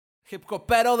Hip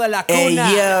hopero de la cuna.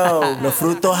 Ey yo, los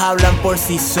frutos hablan por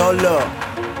sí solos.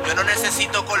 Yo no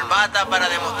necesito corbata para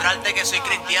demostrarte que soy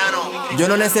cristiano. Yo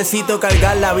no necesito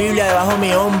cargar la Biblia debajo de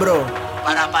mi hombro.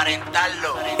 Para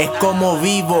aparentarlo, es como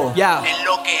vivo, es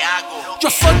lo que hago. Yo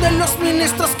soy de los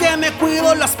ministros que me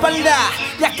cuido la espalda,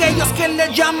 de aquellos que le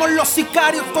llamo los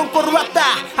sicarios con corbata,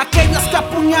 aquellos que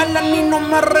apuñalan y no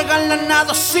me regalan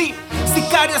nada, sí.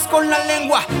 Sicarios con la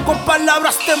lengua, con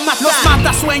palabras te matan. Los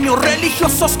mata sueños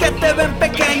religiosos que te ven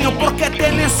pequeño porque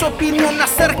tienen su opinión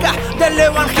acerca del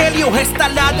evangelio. Esta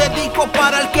la dedico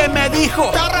para el que me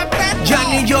dijo: ya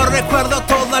ni yo recuerdo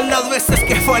todas las veces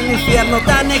que fue al infierno.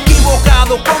 Tan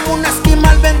equivocado como un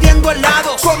esquimal vendiendo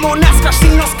helados, como NASCAR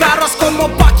sin los carros, como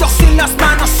Pacho sin las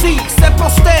manos. Sí, sepa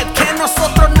usted que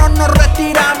nosotros no nos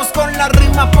retiramos. Con la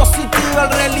rima positiva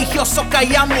al religioso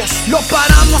callamos. Lo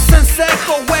paramos en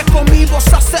seco, hueco, mi voz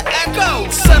hace eco.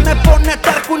 Se me pone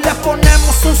terco y le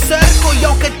ponemos un cerco. Y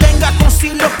aunque tenga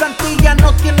concilio plantilla,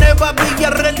 no tiene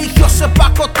babilla. Religioso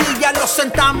pacotilla, lo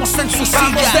sentamos en su silla.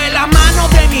 Vamos de la mano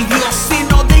de mi Dios, si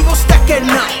no digo usted que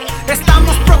no.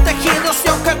 Estamos protegidos y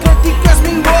aunque critiques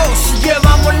mi voz,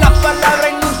 llevamos la palabra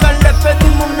y nunca le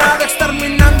pedimos nada.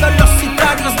 Exterminando a los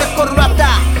sicarios de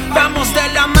corbata. Vamos de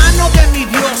la mano de mi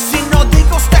Dios, si no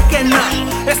digo usted que no.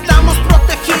 Estamos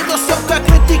protegidos y aunque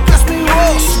critiques mi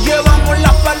voz, llevamos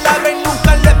la palabra y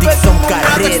nunca le pedimos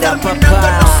nada. Exterminando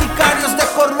a los sicarios de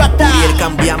corbata. Uriel,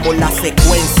 cambiamos la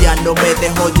secuencia, no me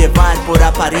dejo llevar por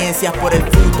apariencias. Por el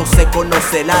fruto se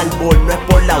conoce el árbol, no es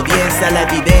por la audiencia. La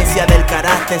evidencia del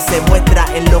carácter se muestra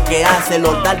en lo que hace.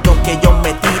 Los dardos que ellos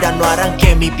me tiran no harán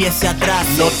que mi pie se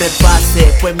atrase. No te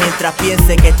pases, pues mientras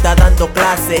piense que está dando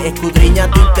clase, escudriña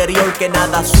tu interior que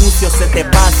nada sucio se te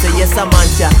pase. Y esa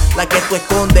mancha, la que tú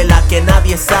escondes, la que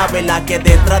nadie sabe, la que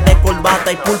detrás de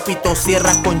corbata y púlpito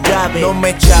cierras con llave. No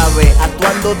me chave,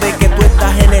 actuando de que tú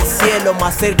estás en el cielo,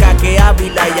 más cerca que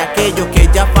Ávila y aquellos que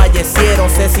ya fallecieron.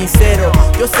 Sé sincero,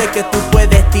 yo sé que tú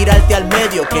puedes tirarte al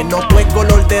medio, que no tú es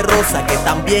color de rosa, que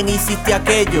también hiciste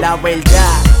aquello. La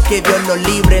verdad, que Dios nos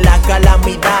libre la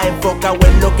calamidad. Enfocado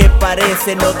en lo que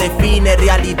parece, no define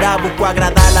realidad. Busco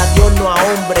agradar a Dios, no a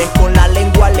hombres, con la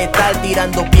lengua letal,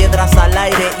 tirando piedras al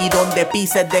aire y donde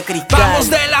pises de cristal. Vamos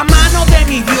de la mano de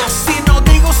mi Dios, si no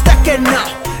digo usted que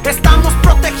no. Estamos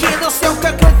protegidos y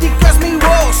aunque critiques mi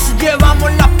voz,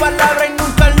 llevamos la palabra y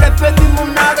nunca le pedimos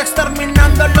nada.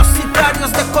 Exterminando a los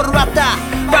sicarios de corbata.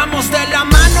 Vamos de la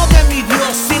mano de mi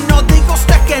Dios, si no digo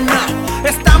usted que no.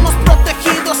 Estamos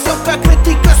protegidos y aunque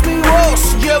critiques mi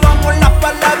voz, llevamos la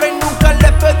palabra y nunca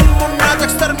le pedimos nada.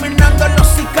 Exterminando a los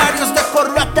sicarios de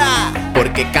corbata.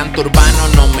 Porque canto urbano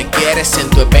no me quieres en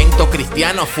tu evento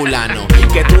cristiano fulano.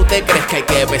 Que tú te crees que hay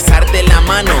que besarte la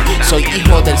mano. Soy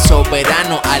hijo del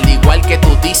soberano, al igual que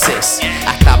tú dices.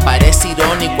 Hasta parece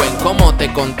irónico en cómo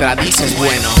te contradices.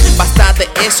 Bueno, basta de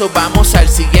eso, vamos al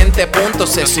siguiente punto.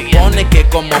 Se supone que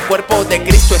como cuerpo de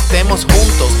Cristo estemos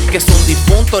juntos, que es un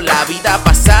difunto la vida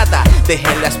pasada.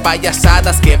 Dejen las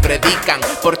payasadas que predican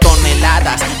por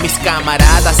toneladas. Mis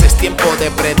camaradas, es tiempo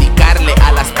de predicarle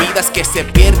a las vidas que se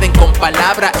pierden con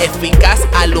palabra eficaz,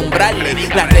 alumbrarle.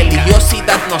 La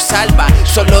religiosidad no salva,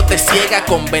 solo te ciega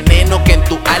con veneno que en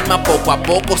tu alma poco a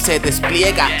poco se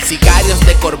despliega. Sicarios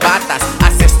de corbatas,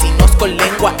 asesinos con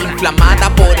lengua inflamada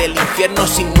por el infierno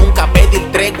sin nunca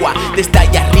pedir tregua. Desde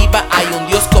allá arriba hay un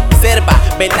Dios que observa,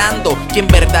 velando quien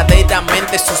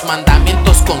verdaderamente sus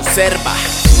mandamientos conserva.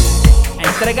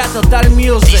 Entrega total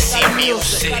music.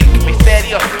 DCMUZIK,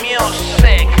 Misterios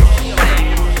Music.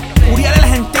 Uriel El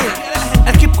Gentil,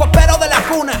 el hip hopero de la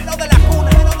cuna.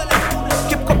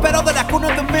 Hip hopero de la cuna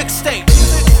de mixtape.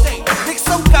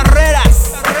 Dixon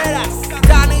Carreras,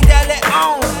 Dani de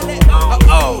León.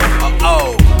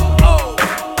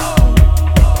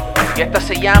 Y esta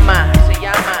se llama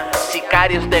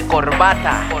Sicarios de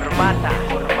Corbata.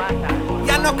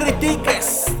 Ya no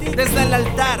critiques desde el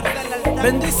altar.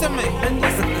 Bendíceme,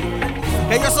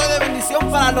 que yo soy de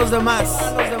bendición para los demás.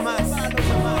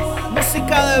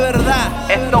 Música de verdad.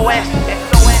 Esto es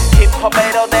hip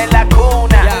hopero de la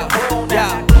cuna.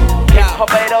 Hip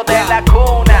hopero de la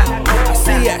cuna.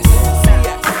 Así es.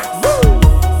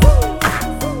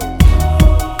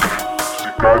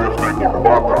 Sicarios de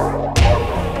Corbata.